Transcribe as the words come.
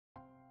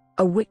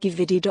a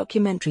WikiVidi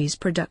Documentaries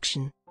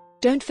production.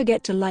 Don't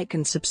forget to like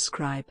and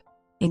subscribe.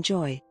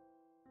 Enjoy.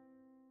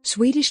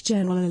 Swedish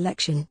general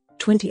election,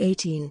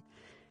 2018.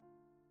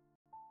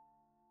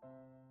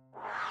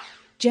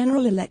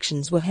 General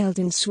elections were held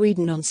in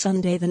Sweden on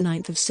Sunday the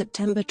 9th of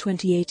September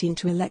 2018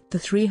 to elect the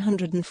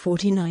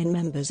 349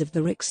 members of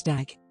the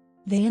Riksdag.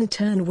 They in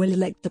turn will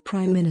elect the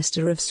Prime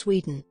Minister of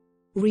Sweden.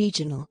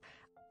 Regional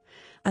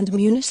and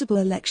municipal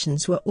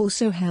elections were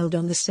also held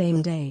on the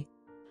same day.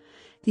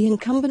 The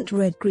incumbent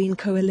Red-Green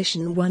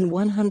coalition won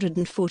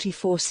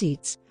 144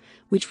 seats,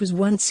 which was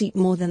one seat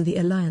more than the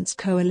Alliance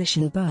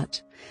coalition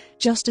but,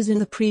 just as in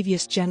the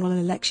previous general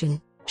election,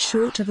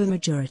 short of a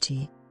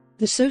majority.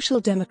 The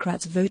Social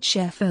Democrats' vote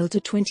share fell to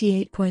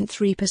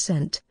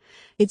 28.3%,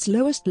 its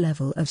lowest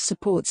level of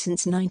support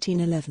since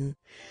 1911,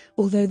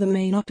 although the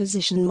main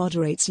opposition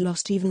moderates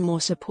lost even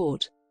more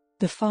support.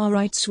 The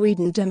far-right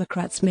Sweden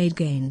Democrats made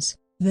gains,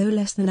 though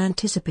less than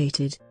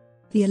anticipated.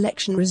 The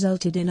election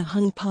resulted in a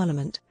hung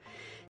parliament,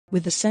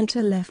 with the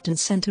centre-left and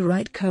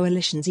centre-right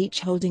coalitions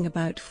each holding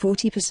about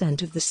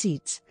 40% of the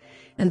seats,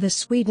 and the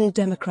Sweden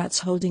Democrats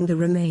holding the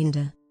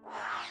remainder.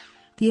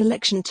 The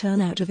election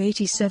turnout of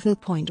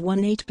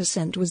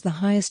 87.18% was the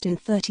highest in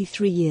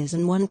 33 years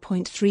and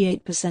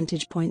 1.38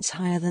 percentage points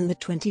higher than the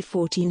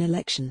 2014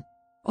 election.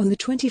 On the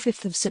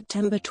 25th of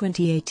September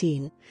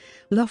 2018,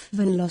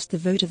 Löfven lost the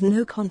vote of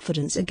no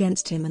confidence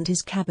against him and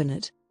his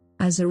cabinet.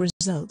 As a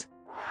result,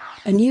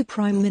 a new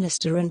prime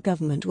minister and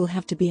government will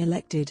have to be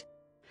elected.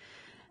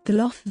 The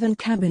Löfven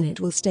cabinet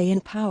will stay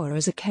in power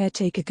as a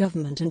caretaker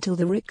government until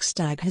the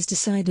Riksdag has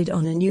decided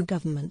on a new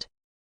government.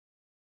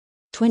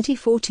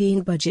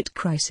 2014 budget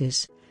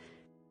crisis.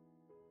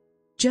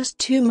 Just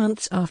 2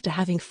 months after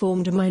having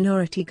formed a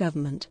minority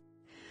government,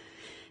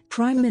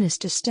 Prime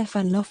Minister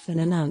Stefan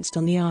Löfven announced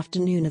on the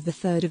afternoon of the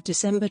 3rd of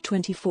December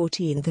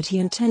 2014 that he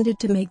intended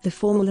to make the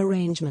formal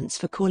arrangements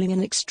for calling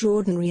an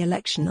extraordinary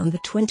election on the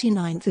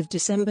 29th of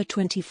December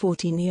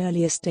 2014, the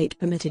earliest date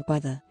permitted by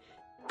the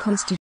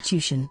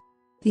Constitution.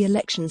 The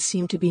elections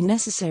seemed to be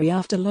necessary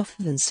after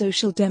Löfven's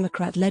Social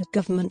Democrat-led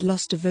government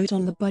lost a vote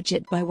on the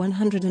budget by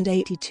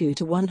 182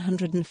 to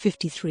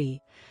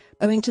 153,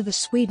 owing to the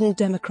Sweden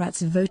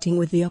Democrats voting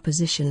with the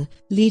opposition,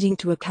 leading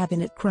to a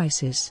cabinet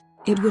crisis.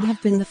 It would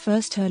have been the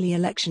first early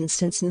election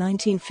since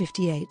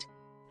 1958.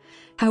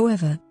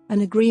 However,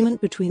 an agreement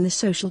between the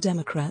Social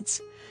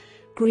Democrats,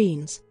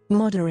 Greens,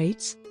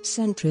 moderates,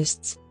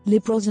 centrists,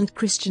 liberals and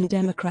Christian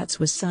Democrats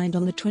was signed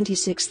on the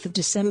 26th of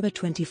December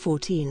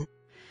 2014.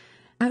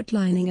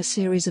 Outlining a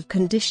series of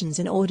conditions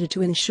in order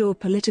to ensure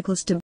political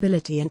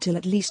stability until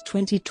at least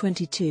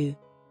 2022.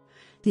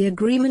 The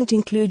agreement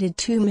included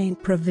two main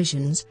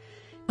provisions.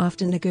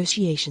 After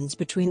negotiations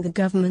between the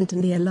government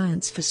and the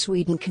Alliance for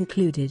Sweden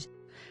concluded,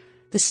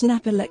 the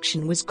snap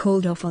election was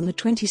called off on the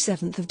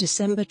 27th of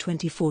December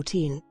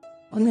 2014.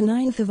 On the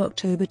 9th of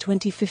October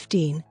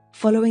 2015,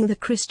 following the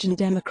Christian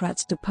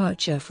Democrats'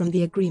 departure from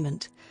the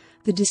agreement,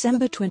 the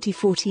December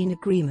 2014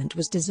 agreement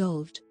was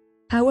dissolved.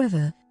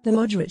 However, the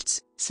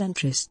moderates,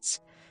 centrists,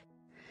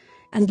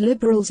 and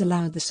liberals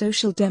allowed the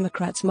Social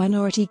Democrats'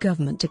 minority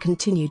government to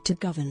continue to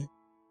govern.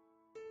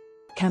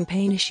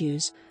 Campaign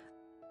issues.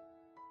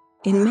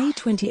 In May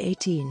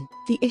 2018,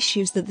 the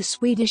issues that the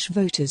Swedish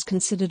voters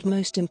considered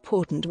most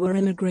important were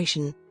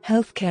immigration,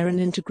 healthcare and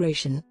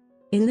integration.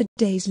 In the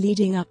days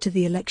leading up to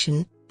the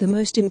election, the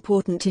most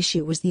important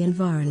issue was the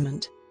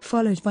environment,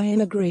 followed by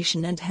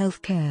immigration and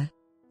healthcare.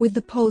 With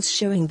the polls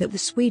showing that the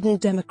Sweden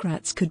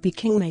Democrats could be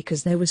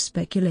kingmakers, there was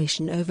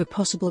speculation over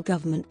possible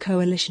government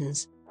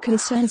coalitions.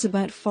 Concerns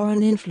about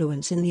foreign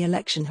influence in the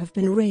election have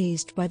been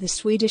raised by the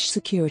Swedish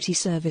Security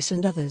Service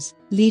and others,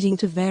 leading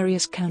to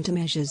various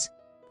countermeasures.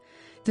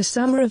 The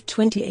summer of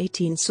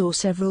 2018 saw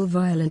several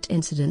violent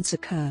incidents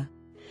occur,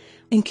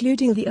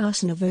 including the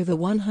arson of over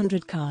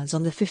 100 cars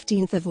on the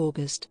 15th of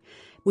August,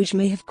 which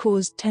may have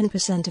caused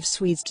 10% of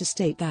Swedes to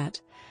state that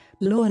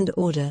law and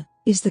order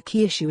is the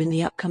key issue in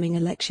the upcoming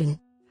election.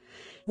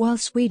 While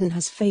Sweden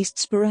has faced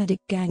sporadic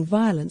gang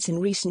violence in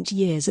recent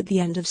years at the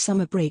end of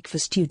summer break for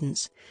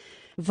students,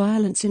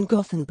 violence in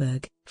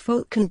Gothenburg,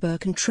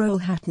 Falkenberg and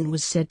Trollhättan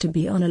was said to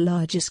be on a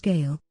larger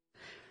scale.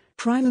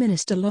 Prime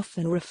Minister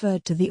Löfven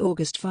referred to the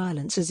August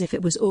violence as if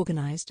it was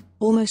organized,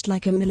 almost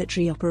like a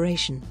military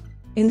operation.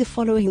 In the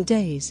following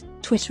days,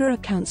 Twitter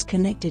accounts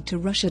connected to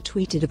Russia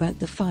tweeted about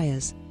the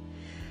fires.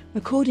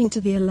 According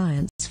to the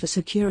Alliance for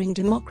Securing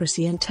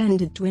Democracy,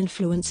 intended to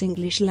influence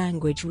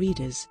English-language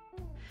readers.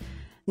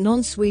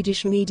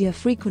 Non-Swedish media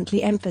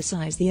frequently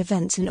emphasize the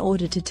events in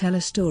order to tell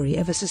a story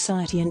of a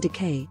society in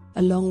decay,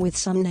 along with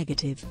some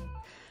negative,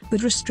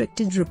 but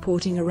restricted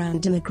reporting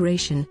around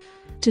immigration,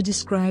 to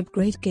describe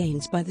great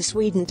gains by the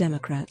Sweden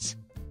Democrats.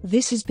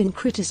 This has been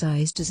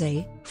criticized as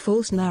a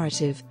false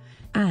narrative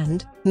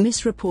and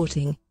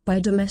misreporting by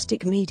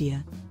domestic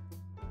media.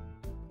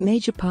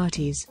 Major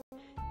parties.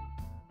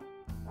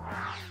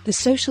 The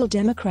Social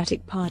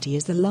Democratic Party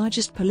is the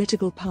largest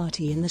political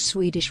party in the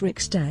Swedish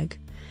Riksdag,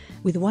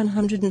 with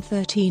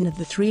 113 of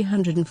the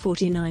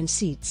 349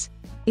 seats.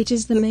 It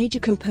is the major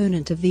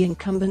component of the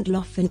incumbent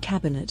Löfven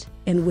cabinet,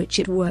 in which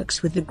it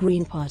works with the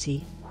Green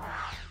Party.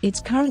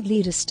 Its current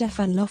leader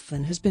Stefan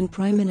Löfven has been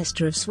Prime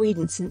Minister of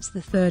Sweden since the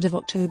 3rd of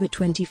October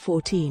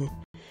 2014,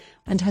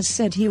 and has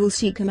said he will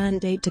seek a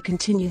mandate to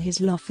continue his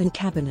Löfven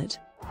cabinet.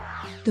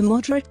 The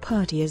moderate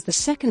party is the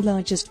second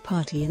largest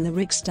party in the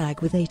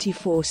Riksdag with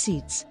 84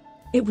 seats.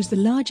 It was the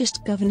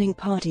largest governing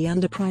party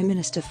under Prime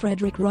Minister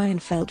Fredrik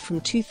Reinfeldt from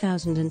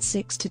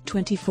 2006 to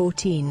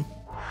 2014.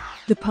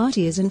 The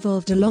party is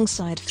involved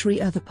alongside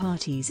 3 other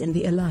parties in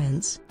the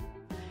alliance.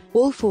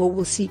 All 4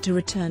 will seek to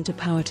return to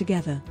power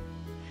together.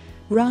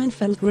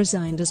 Reinfeldt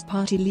resigned as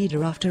party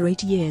leader after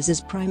 8 years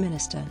as Prime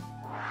Minister,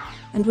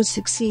 and was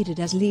succeeded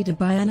as leader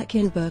by Anna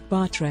Kinberg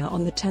Batra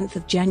on the 10th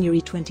of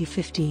January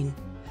 2015.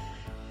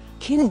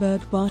 Kinberg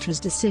Batra's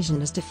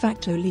decision as de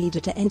facto leader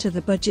to enter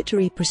the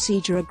budgetary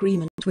procedure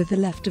agreement with the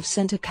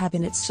left-of-centre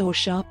cabinet saw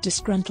sharp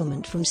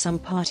disgruntlement from some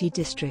party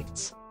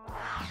districts.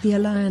 The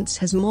alliance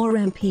has more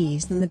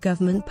MPs than the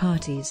government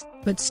parties,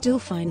 but still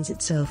finds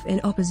itself in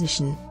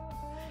opposition.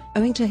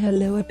 Owing to her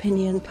low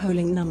opinion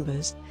polling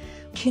numbers,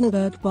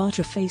 Kinberg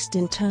Batra faced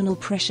internal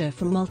pressure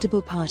from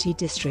multiple party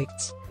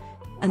districts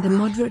and the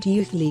Moderate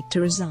Youth League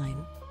to resign.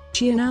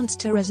 She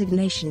announced her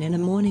resignation in a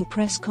morning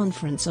press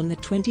conference on the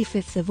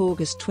 25th of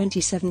August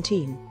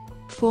 2017.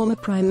 Former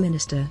Prime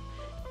Minister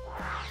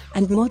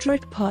and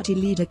Moderate Party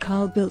leader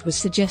Carl Bildt was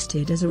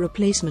suggested as a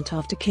replacement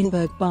after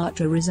Kinberg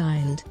Batra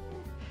resigned.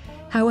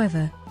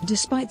 However,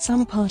 despite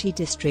some party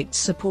districts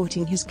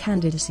supporting his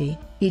candidacy,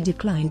 he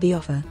declined the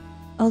offer.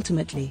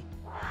 Ultimately,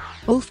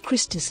 Ulf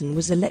Kristersson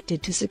was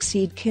elected to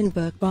succeed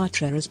Kinberg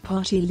Batra as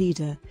party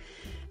leader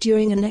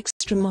during an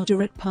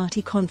extra-moderate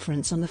party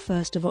conference on the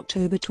 1st of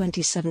October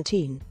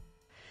 2017.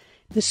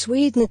 The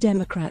Sweden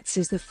Democrats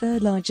is the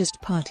third largest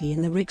party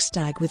in the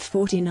Riksdag with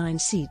 49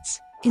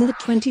 seats. In the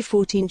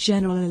 2014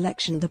 general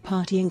election, the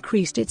party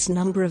increased its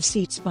number of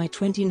seats by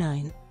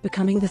 29,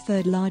 becoming the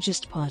third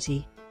largest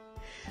party.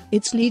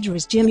 Its leader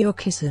is Jimmie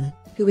Åkesson,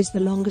 who is the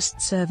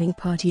longest-serving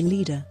party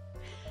leader.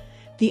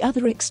 The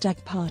other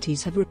Riksdag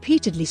parties have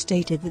repeatedly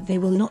stated that they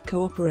will not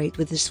cooperate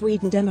with the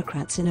Sweden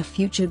Democrats in a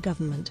future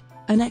government.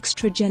 An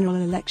extra general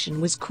election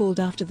was called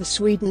after the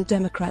Sweden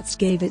Democrats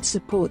gave its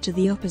support to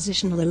the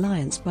oppositional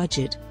alliance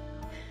budget.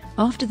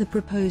 After the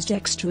proposed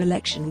extra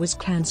election was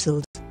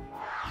cancelled,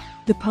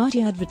 the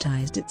party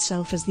advertised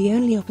itself as the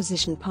only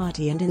opposition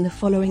party, and in the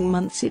following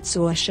months it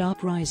saw a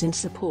sharp rise in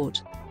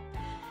support.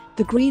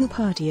 The Green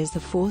Party is the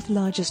 4th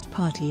largest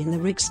party in the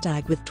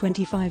Riksdag with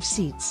 25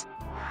 seats.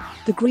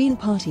 The Green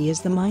Party is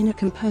the minor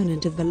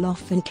component of the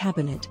Löfven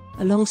cabinet,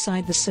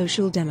 alongside the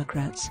Social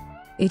Democrats.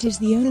 It is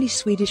the only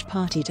Swedish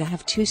party to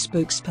have 2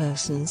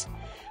 spokespersons,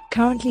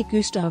 currently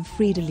Gustav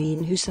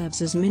Fridolin, who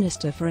serves as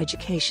Minister for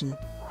Education,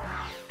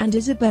 and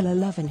Isabella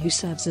Löfven, who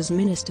serves as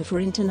Minister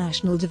for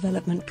International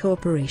Development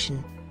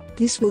Cooperation.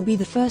 This will be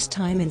the first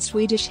time in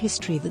Swedish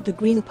history that the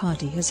Green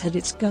Party has had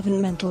its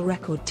governmental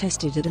record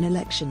tested at an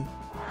election.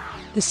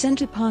 The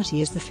Centre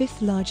Party is the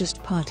 5th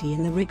largest party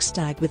in the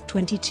Riksdag with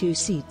 22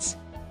 seats.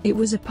 It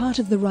was a part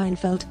of the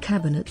Reinfeldt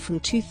cabinet from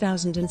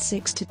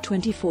 2006 to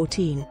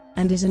 2014,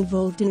 and is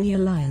involved in the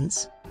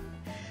alliance.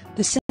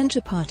 The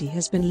Centre Party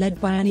has been led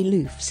by Annie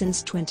Lööf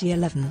since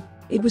 2011.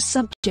 It was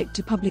subject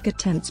to public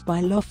attempts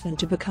by Löfven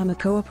to become a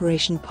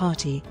cooperation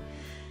party,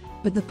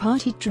 but the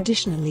party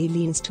traditionally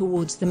leans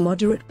towards the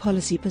moderate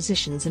policy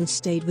positions and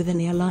stayed within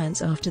the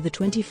alliance after the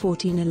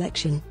 2014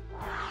 election.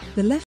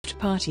 The Left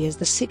Party is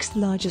the 6th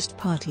largest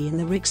party in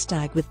the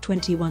Riksdag with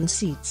 21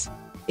 seats.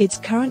 Its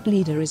current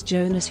leader is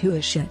Jonas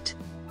Huerstedt.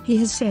 He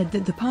has said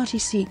that the party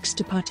seeks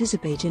to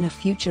participate in a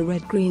future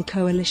red-green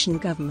coalition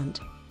government.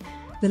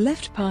 The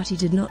Left Party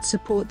did not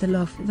support the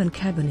Löfven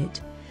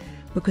cabinet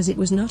because it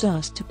was not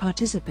asked to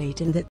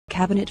participate in the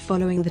cabinet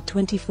following the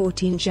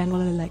 2014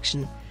 general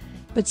election,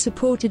 but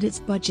supported its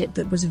budget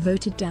that was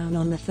voted down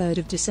on the 3rd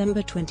of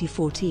December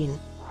 2014.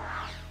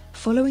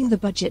 Following the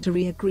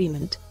budgetary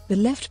agreement, the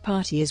Left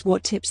Party is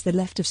what tips the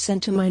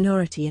left-of-centre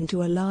minority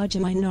into a larger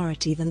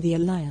minority than the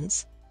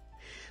alliance.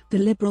 The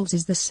Liberals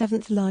is the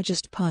 7th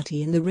largest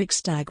party in the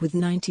Riksdag with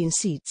 19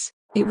 seats.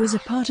 It was a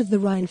part of the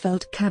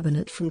Reinfeldt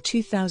cabinet from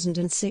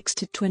 2006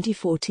 to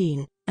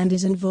 2014, and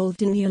is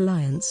involved in the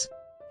alliance.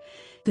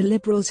 The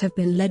Liberals have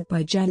been led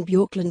by Jan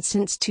Björklund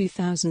since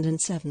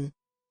 2007.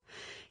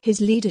 His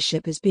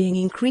leadership is being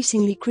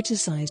increasingly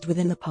criticized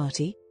within the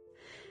party.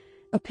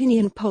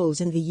 Opinion polls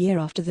in the year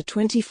after the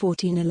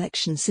 2014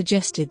 election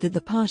suggested that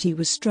the party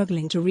was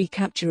struggling to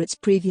recapture its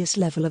previous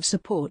level of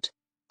support.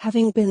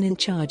 Having been in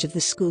charge of the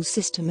school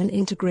system and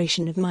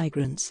integration of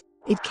migrants,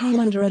 it came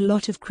under a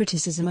lot of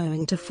criticism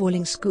owing to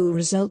falling school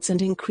results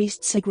and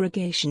increased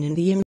segregation in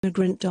the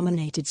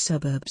immigrant-dominated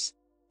suburbs.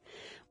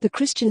 The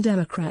Christian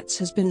Democrats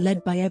has been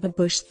led by Ebba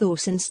Busch Thor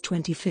since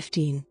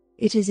 2015.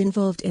 It is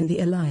involved in the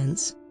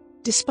alliance.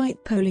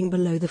 Despite polling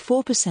below the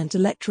 4%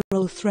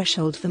 electoral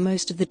threshold for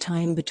most of the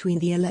time between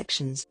the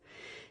elections,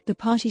 the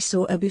party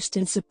saw a boost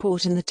in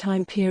support in the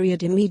time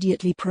period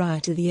immediately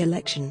prior to the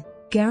election,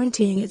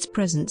 guaranteeing its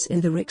presence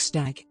in the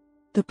Riksdag.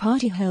 The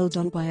party held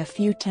on by a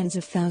few tens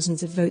of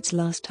thousands of votes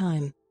last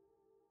time.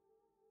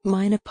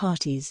 Minor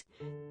parties.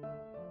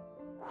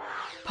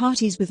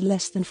 Parties with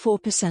less than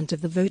 4%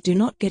 of the vote do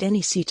not get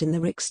any seat in the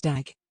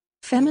Riksdag.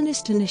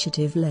 Feminist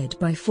Initiative, led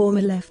by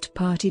former Left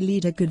Party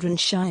leader Gudrun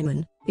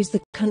Schyman, is the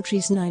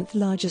country's 9th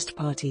largest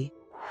party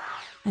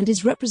and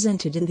is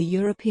represented in the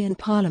European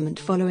Parliament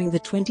following the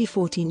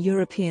 2014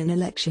 European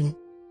election.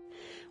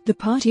 The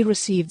party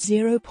received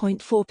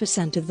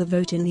 0.4% of the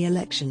vote in the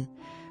election,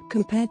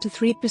 compared to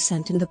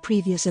 3% in the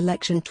previous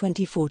election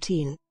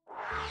 2014.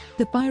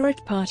 The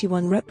Pirate Party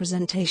won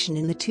representation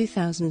in the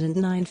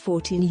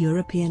 2009-14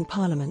 European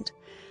Parliament,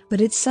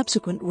 but its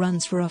subsequent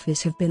runs for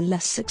office have been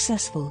less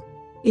successful.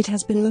 It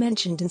has been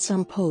mentioned in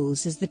some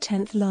polls as the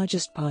 10th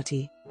largest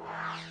party,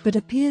 but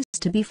appears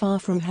to be far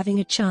from having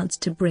a chance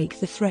to break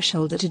the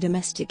threshold at a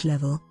domestic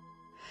level.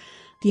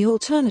 The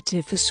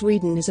Alternative for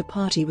Sweden is a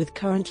party with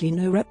currently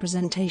no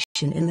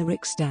representation in the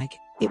Riksdag.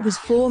 It was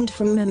formed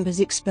from members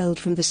expelled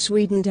from the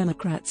Sweden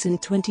Democrats in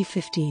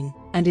 2015,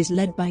 and is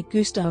led by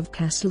Gustav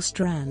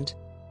Kasselstrand.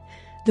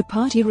 The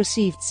party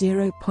received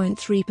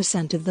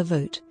 0.3% of the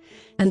vote,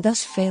 and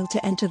thus failed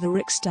to enter the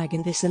Riksdag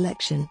in this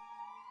election.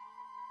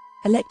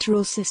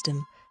 Electoral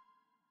system.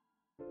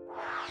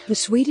 The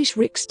Swedish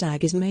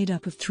Riksdag is made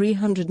up of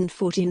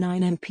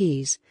 349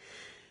 MPs,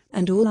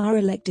 and all are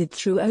elected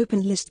through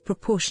open-list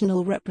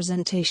proportional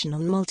representation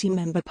on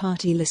multi-member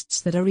party lists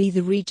that are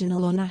either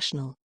regional or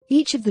national.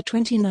 Each of the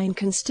 29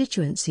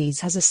 constituencies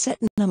has a set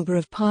number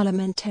of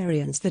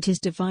parliamentarians that is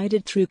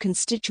divided through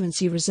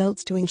constituency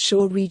results to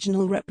ensure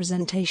regional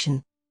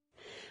representation.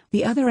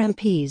 The other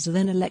MPs are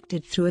then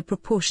elected through a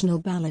proportional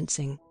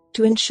balancing,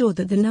 to ensure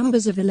that the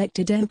numbers of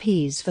elected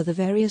MPs for the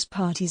various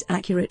parties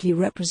accurately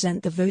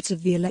represent the votes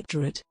of the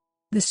electorate.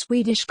 The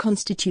Swedish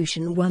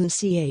Constitution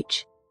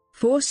 1ch.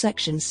 4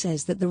 sections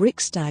says that the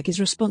Riksdag is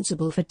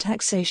responsible for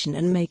taxation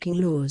and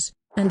making laws,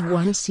 and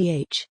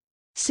 1ch.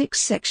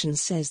 6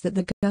 sections says that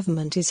the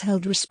government is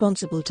held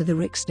responsible to the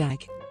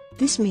Riksdag.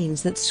 This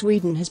means that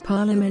Sweden has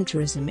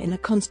parliamentarism in a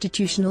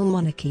constitutional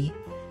monarchy,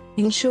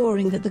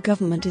 ensuring that the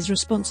government is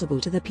responsible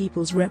to the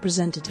people's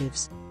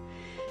representatives.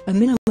 A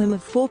minimum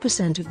of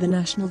 4% of the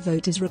national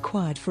vote is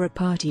required for a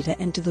party to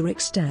enter the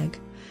Riksdag,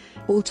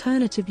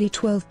 alternatively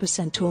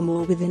 12% or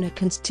more within a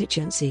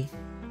constituency.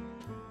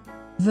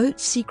 Vote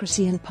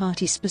secrecy and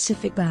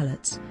party-specific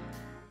ballots.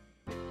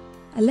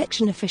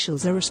 Election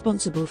officials are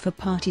responsible for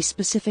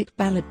party-specific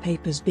ballot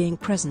papers being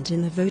present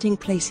in the voting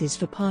places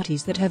for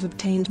parties that have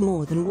obtained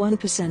more than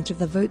 1% of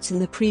the votes in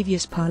the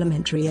previous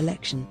parliamentary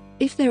election.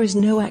 If there is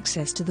no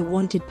access to the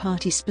wanted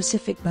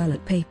party-specific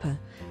ballot paper,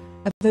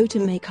 a voter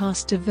may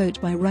cast a vote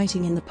by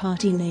writing in the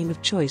party name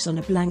of choice on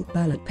a blank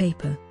ballot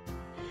paper.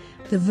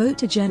 The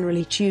voter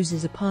generally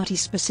chooses a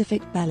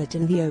party-specific ballot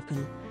in the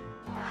open,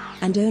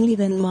 and only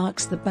then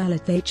marks the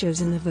ballot they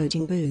chose in the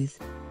voting booth.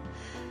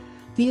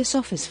 The US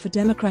Office for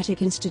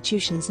Democratic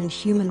Institutions and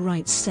Human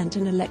Rights sent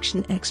an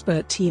election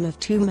expert team of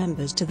 2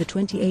 members to the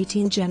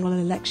 2018 general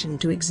election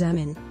to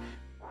examine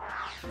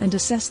and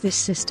assess this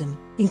system,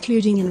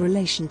 including in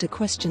relation to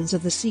questions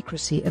of the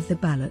secrecy of the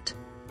ballot.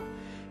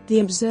 The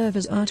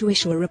observers are to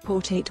issue a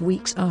report 8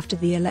 weeks after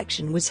the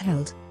election was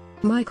held.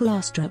 Michael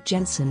Astrup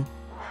Jensen,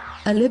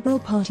 a Liberal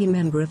Party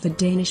member of the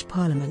Danish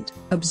Parliament,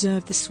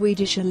 observed the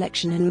Swedish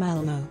election in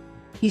Malmö.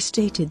 He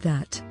stated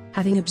that,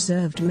 having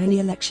observed many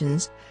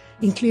elections,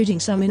 including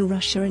some in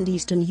Russia and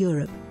Eastern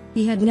Europe,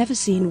 he had never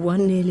seen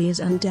one nearly as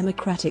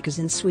undemocratic as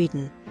in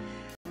Sweden,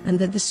 and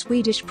that the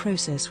Swedish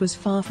process was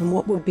far from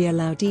what would be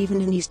allowed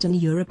even in Eastern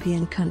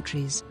European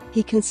countries.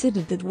 He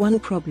considered that one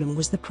problem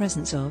was the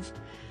presence of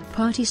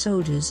party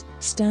soldiers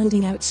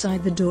standing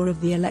outside the door of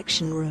the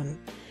election room,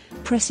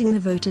 pressing the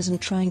voters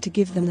and trying to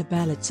give them the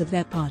ballots of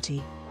their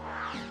party.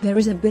 There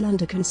is a bill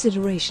under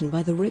consideration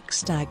by the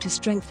Riksdag to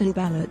strengthen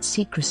ballot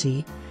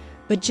secrecy,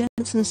 but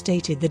Jensen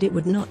stated that it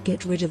would not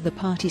get rid of the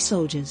party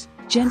soldiers.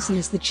 Jensen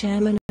is the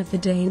chairman of the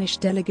Danish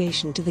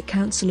delegation to the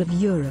Council of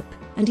Europe,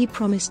 and he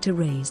promised to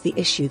raise the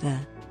issue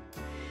there.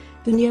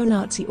 The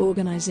neo-Nazi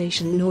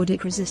organization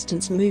Nordic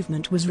Resistance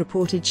Movement was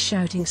reported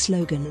shouting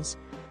slogans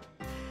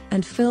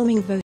and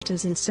filming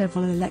voters in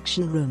several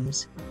election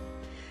rooms.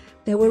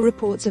 There were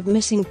reports of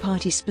missing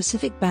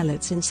party-specific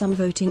ballots in some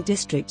voting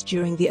districts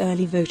during the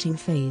early voting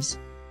phase.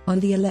 On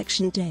the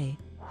election day,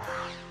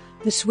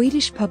 the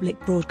Swedish public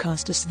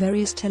broadcaster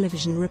Sveriges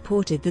Television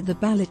reported that the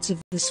ballots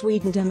of the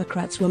Sweden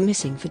Democrats were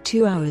missing for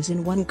 2 hours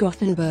in one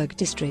Gothenburg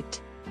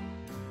district.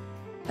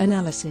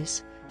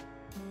 Analysis.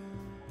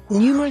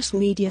 Numerous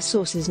media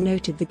sources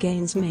noted the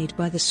gains made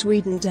by the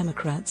Sweden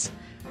Democrats,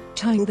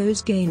 tying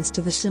those gains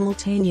to the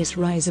simultaneous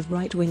rise of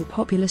right-wing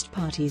populist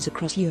parties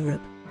across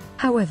Europe.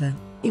 However,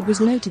 it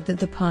was noted that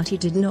the party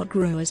did not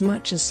grow as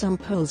much as some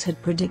polls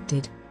had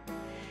predicted.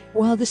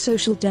 While the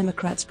Social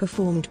Democrats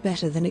performed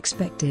better than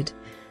expected,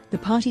 the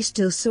party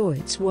still saw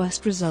its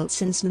worst results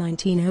since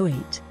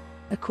 1908,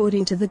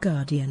 according to The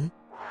Guardian.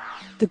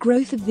 The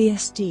growth of the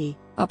SD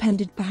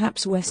upended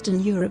perhaps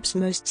Western Europe's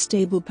most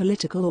stable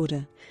political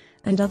order,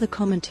 and other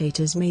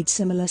commentators made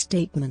similar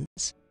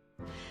statements.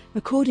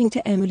 According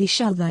to Emily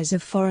Schallweis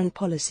of Foreign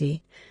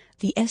Policy,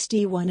 the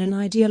SD won an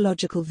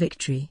ideological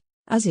victory,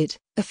 as it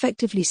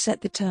effectively set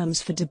the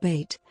terms for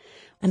debate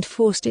and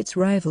forced its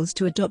rivals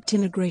to adopt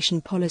immigration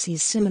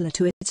policies similar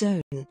to its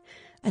own,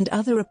 and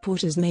other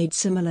reporters made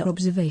similar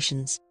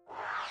observations.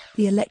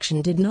 The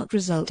election did not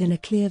result in a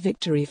clear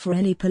victory for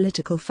any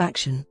political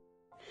faction.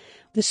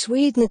 The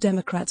Sweden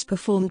Democrats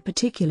performed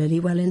particularly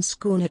well in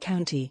Skåne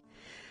County,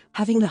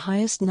 having the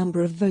highest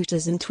number of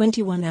voters in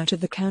 21 out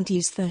of the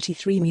county's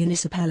 33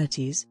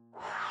 municipalities.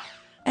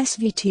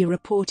 SVT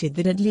reported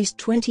that at least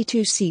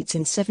 22 seats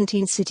in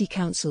 17 city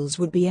councils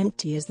would be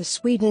empty as the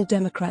Sweden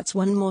Democrats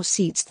won more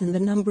seats than the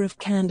number of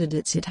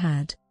candidates it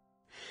had.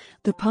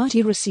 The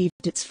party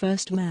received its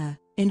first mayor,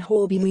 in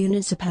Horby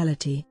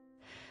municipality.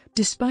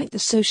 Despite the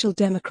Social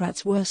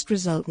Democrats' worst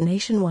result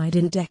nationwide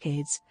in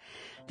decades,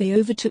 they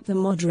overtook the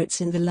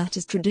moderates in the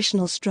latter's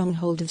traditional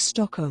stronghold of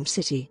Stockholm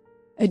City.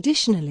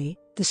 Additionally,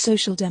 the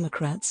Social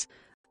Democrats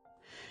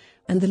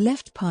and the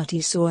Left Party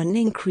saw an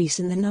increase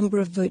in the number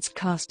of votes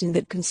cast in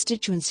that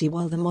constituency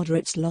while the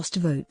moderates lost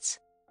votes.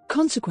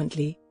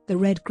 Consequently, the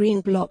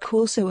Red-Green bloc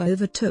also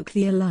overtook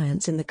the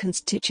alliance in the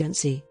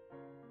constituency.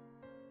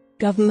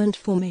 Government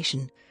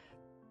formation.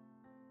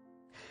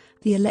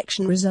 The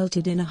election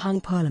resulted in a hung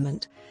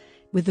parliament,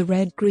 with the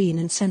Red-Green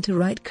and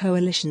centre-right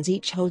coalitions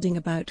each holding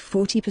about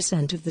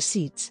 40% of the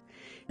seats,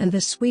 and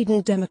the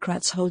Sweden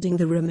Democrats holding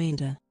the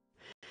remainder.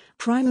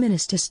 Prime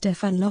Minister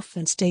Stefan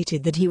Löfven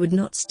stated that he would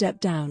not step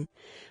down,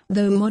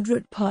 though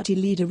moderate party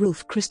leader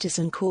Ulf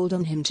Kristersson called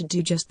on him to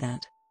do just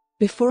that.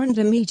 Before and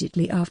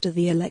immediately after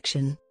the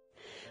election,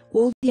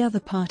 all the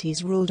other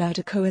parties ruled out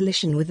a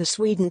coalition with the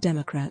Sweden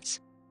Democrats.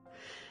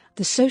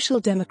 The Social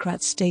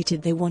Democrats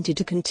stated they wanted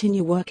to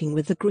continue working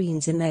with the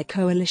Greens in their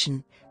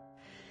coalition,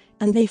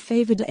 and they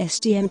favoured a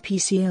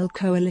SDM-PCL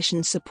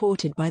coalition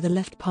supported by the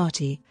Left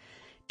Party,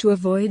 to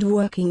avoid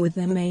working with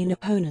their main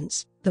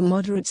opponents, the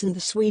moderates and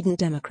the Sweden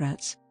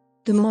Democrats.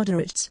 The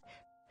moderates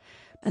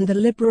and the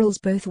Liberals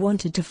both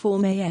wanted to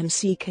form a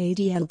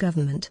MCKDL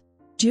government.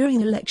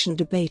 During election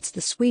debates, the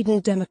Sweden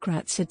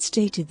Democrats had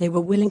stated they were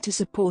willing to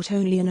support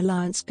only an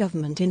alliance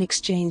government in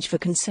exchange for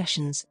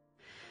concessions,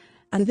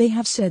 and they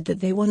have said that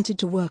they wanted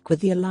to work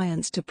with the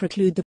alliance to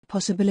preclude the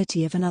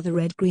possibility of another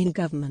Red-Green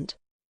government.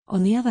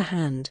 On the other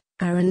hand,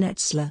 Aron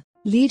Etzler,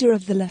 leader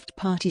of the Left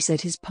Party,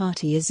 said his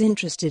party is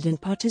interested in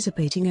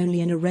participating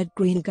only in a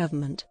Red-Green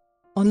government.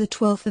 On the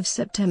 12th of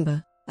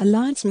September,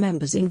 alliance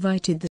members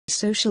invited the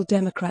Social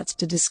Democrats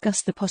to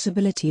discuss the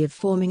possibility of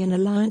forming an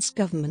alliance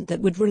government that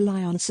would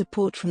rely on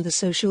support from the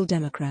Social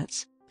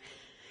Democrats.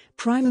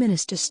 Prime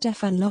Minister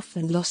Stefan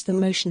Löfven lost the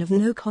motion of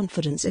no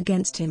confidence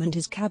against him and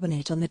his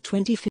cabinet on the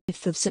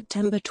 25th of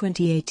September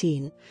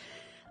 2018,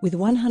 with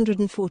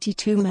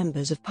 142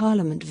 members of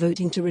parliament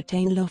voting to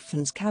retain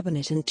Löfven's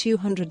cabinet and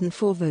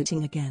 204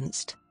 voting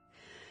against.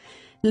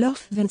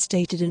 Löfven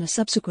stated in a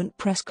subsequent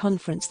press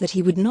conference that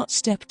he would not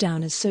step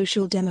down as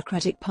Social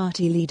Democratic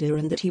Party leader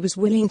and that he was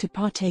willing to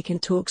partake in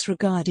talks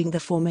regarding the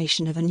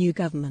formation of a new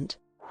government,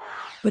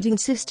 but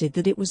insisted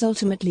that it was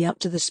ultimately up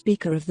to the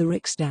Speaker of the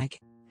Riksdag.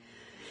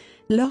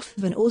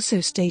 Löfven also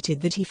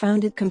stated that he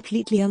found it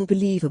completely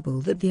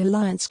unbelievable that the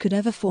alliance could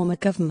ever form a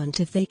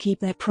government if they keep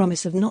their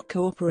promise of not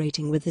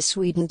cooperating with the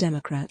Sweden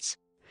Democrats.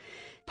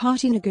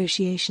 Party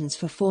negotiations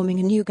for forming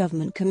a new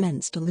government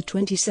commenced on the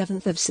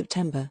 27th of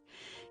September,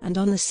 and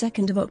on the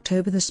 2nd of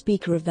October the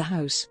Speaker of the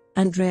House,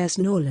 Andreas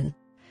Norlén,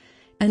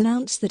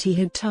 announced that he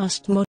had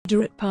tasked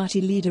moderate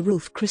party leader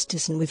Ulf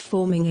Kristersson with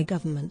forming a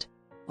government.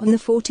 On the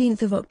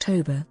 14th of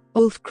October,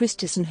 Ulf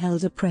Kristersson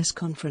held a press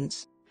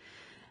conference,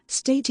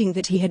 stating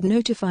that he had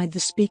notified the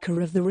Speaker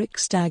of the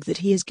Riksdag that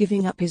he is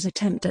giving up his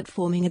attempt at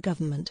forming a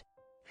government.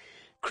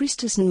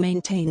 Kristersson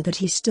maintained that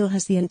he still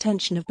has the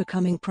intention of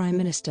becoming Prime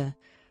Minister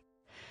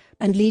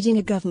and leading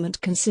a government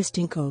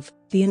consisting of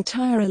the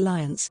entire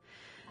alliance,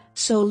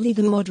 solely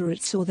the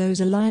moderates or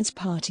those alliance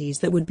parties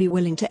that would be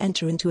willing to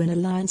enter into an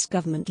alliance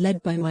government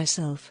led by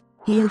myself.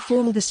 He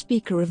informed the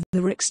Speaker of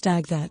the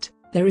Riksdag that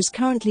there is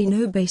currently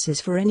no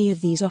basis for any of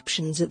these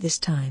options at this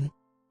time.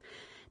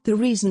 The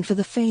reason for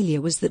the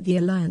failure was that the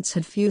alliance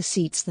had fewer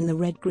seats than the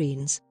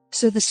Red-Greens,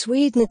 so the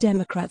Sweden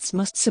Democrats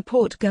must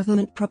support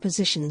government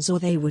propositions or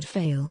they would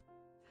fail.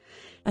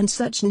 And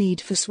such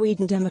need for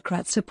Sweden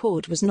Democrat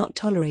support was not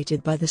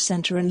tolerated by the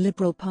centre and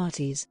Liberal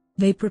parties.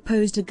 They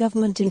proposed a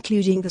government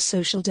including the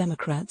Social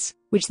Democrats,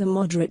 which the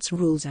moderates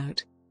ruled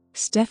out.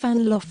 Stefan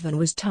Löfven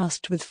was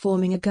tasked with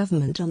forming a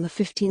government on the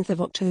 15th of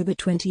October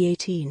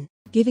 2018,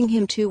 giving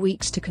him 2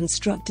 weeks to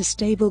construct a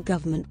stable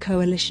government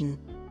coalition.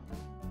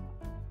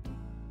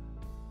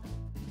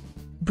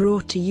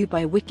 Brought to you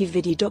by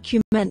WikiVidi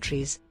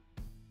Documentaries.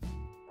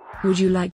 Would you like